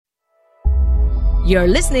You're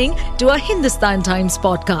listening to a Hindustan Times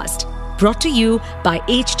podcast brought to you by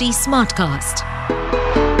HT Smartcast.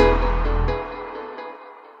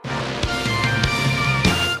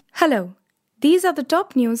 Hello, these are the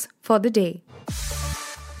top news for the day.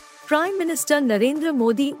 Prime Minister Narendra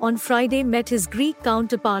Modi on Friday met his Greek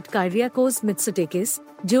counterpart Kyriakos Mitsotakis,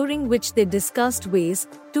 during which they discussed ways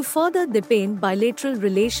to further deepen bilateral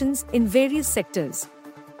relations in various sectors.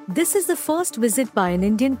 This is the first visit by an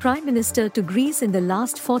Indian Prime Minister to Greece in the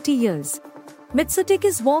last 40 years.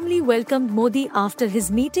 Mitsotakis warmly welcomed Modi after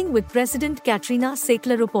his meeting with President Katerina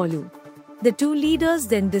Sakellaropoulou. The two leaders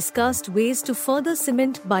then discussed ways to further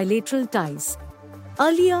cement bilateral ties.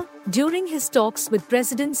 Earlier, during his talks with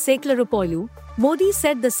President Sakellaropoulou, Modi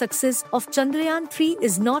said the success of Chandrayaan-3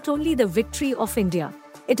 is not only the victory of India,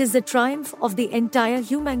 it is the triumph of the entire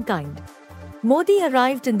humankind. Modi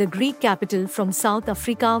arrived in the Greek capital from South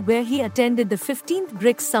Africa, where he attended the 15th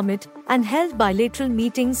BRICS summit and held bilateral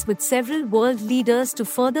meetings with several world leaders to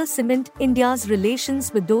further cement India's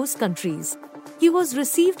relations with those countries. He was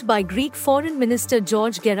received by Greek Foreign Minister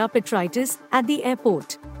George Geropetraitis at the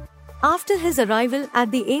airport. After his arrival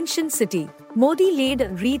at the ancient city, Modi laid a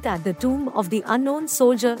wreath at the tomb of the unknown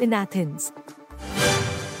soldier in Athens.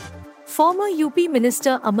 Former UP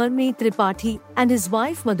Minister Amarmani Tripathi and his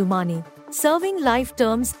wife Madhumani, serving life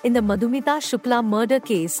terms in the Madhumita Shukla murder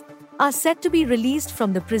case, are set to be released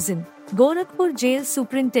from the prison, Gorakhpur Jail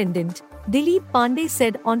Superintendent Dilip Pandey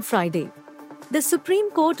said on Friday. The Supreme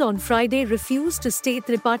Court on Friday refused to stay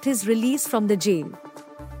Tripathi's release from the jail.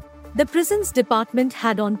 The prisons department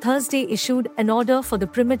had on Thursday issued an order for the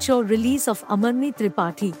premature release of Amarmani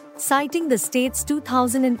Tripathi, citing the state's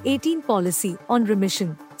 2018 policy on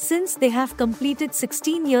remission, since they have completed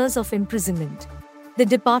 16 years of imprisonment. The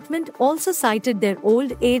department also cited their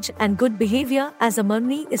old age and good behavior, as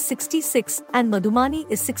Amarmani is 66 and Madhumani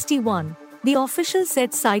is 61, the official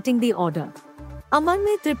said, citing the order.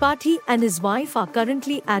 Amarmani Tripathi and his wife are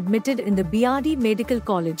currently admitted in the BRD Medical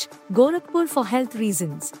College, Gorakhpur, for health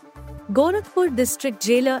reasons. Gorakhpur District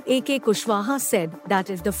Jailer A.K. Kushwaha said that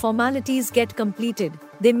if the formalities get completed,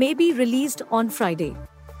 they may be released on Friday.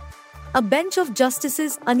 A bench of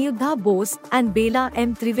Justices Aniruddha Bose and Bela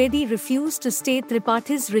M. Trivedi refused to stay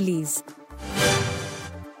Tripathi's release.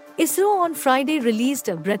 ISRO on Friday released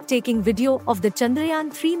a breathtaking video of the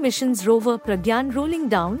Chandrayaan-3 mission's rover Pragyan rolling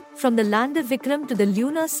down from the lander Vikram to the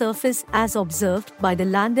lunar surface as observed by the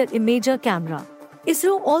lander imager camera.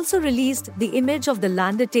 ISRO also released the image of the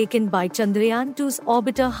lander taken by Chandrayaan-2's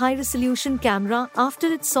orbiter high-resolution camera after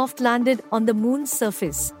it soft-landed on the moon's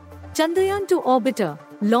surface. Chandrayaan-2 orbiter,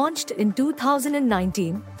 launched in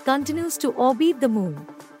 2019, continues to orbit the moon.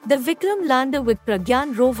 The Vikram lander with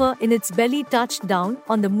Pragyan rover in its belly touched down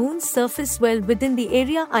on the moon's surface well within the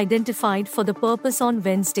area identified for the purpose on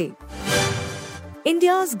Wednesday.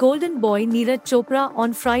 India's golden boy Neeraj Chopra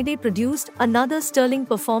on Friday produced another sterling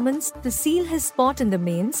performance to seal his spot in the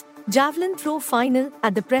men's javelin throw final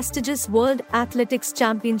at the prestigious World Athletics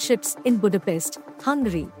Championships in Budapest,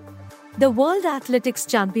 Hungary. The World Athletics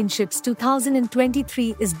Championships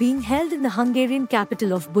 2023 is being held in the Hungarian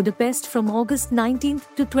capital of Budapest from August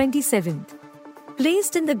 19th to 27th.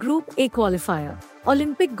 Placed in the Group A qualifier,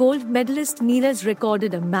 Olympic gold medalist Neeraj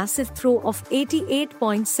recorded a massive throw of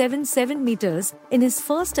 88.77 meters in his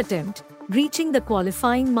first attempt, reaching the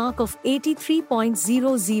qualifying mark of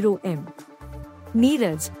 83.00 m.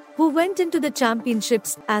 Neeraj, who went into the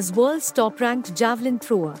championships as world's top-ranked javelin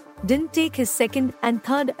thrower, didn't take his second and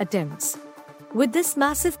third attempts. With this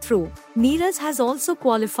massive throw, Neeraj has also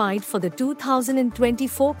qualified for the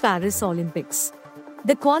 2024 Paris Olympics.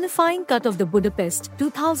 The qualifying cut of the Budapest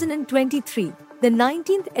 2023, the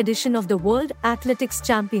 19th edition of the World Athletics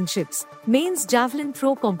Championships, men's javelin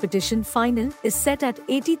throw competition final is set at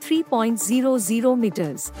 83.00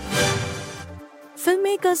 meters.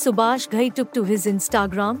 Filmmaker Subhash Ghai took to his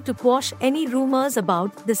Instagram to quash any rumors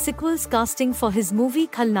about the sequel's casting for his movie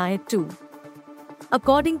Khalnayak 2.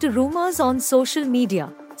 According to rumors on social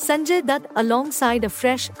media, Sanjay Dutt alongside a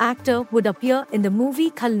fresh actor would appear in the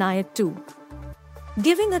movie Khalnayak 2.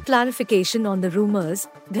 Giving a clarification on the rumors,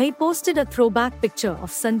 Ghai posted a throwback picture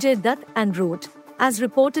of Sanjay Dutt and wrote, as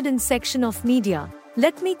reported in section of media,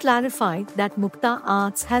 "Let me clarify that Mukta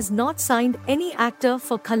Arts has not signed any actor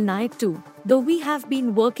for Khalnayak 2, though we have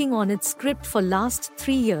been working on its script for last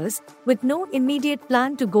 3 years, with no immediate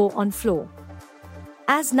plan to go on floor.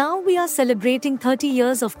 As now we are celebrating 30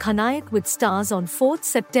 years of Khalnayak with stars on 4th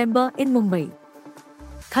September in Mumbai."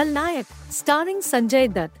 Khalnayak, starring Sanjay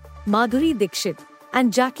Dutt, Madhuri Dixit,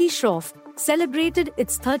 and Jackie Shroff, celebrated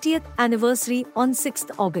its 30th anniversary on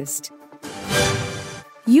 6th August.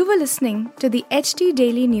 You were listening to the HT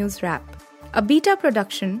Daily News Wrap, a beta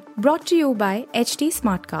production brought to you by HT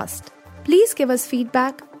Smartcast. Please give us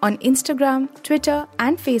feedback on Instagram, Twitter,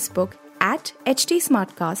 and Facebook at HT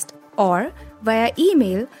Smartcast or via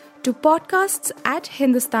email to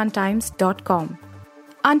podcasts@hindustantimes.com.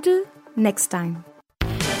 Until next time.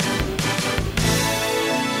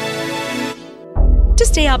 To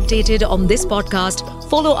stay updated on this podcast,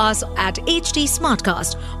 follow us at HT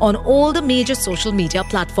Smartcast on all the major social media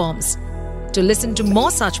platforms. To listen to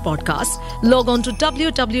more such podcasts, log on to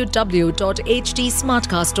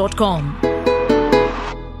www.htsmartcast.com.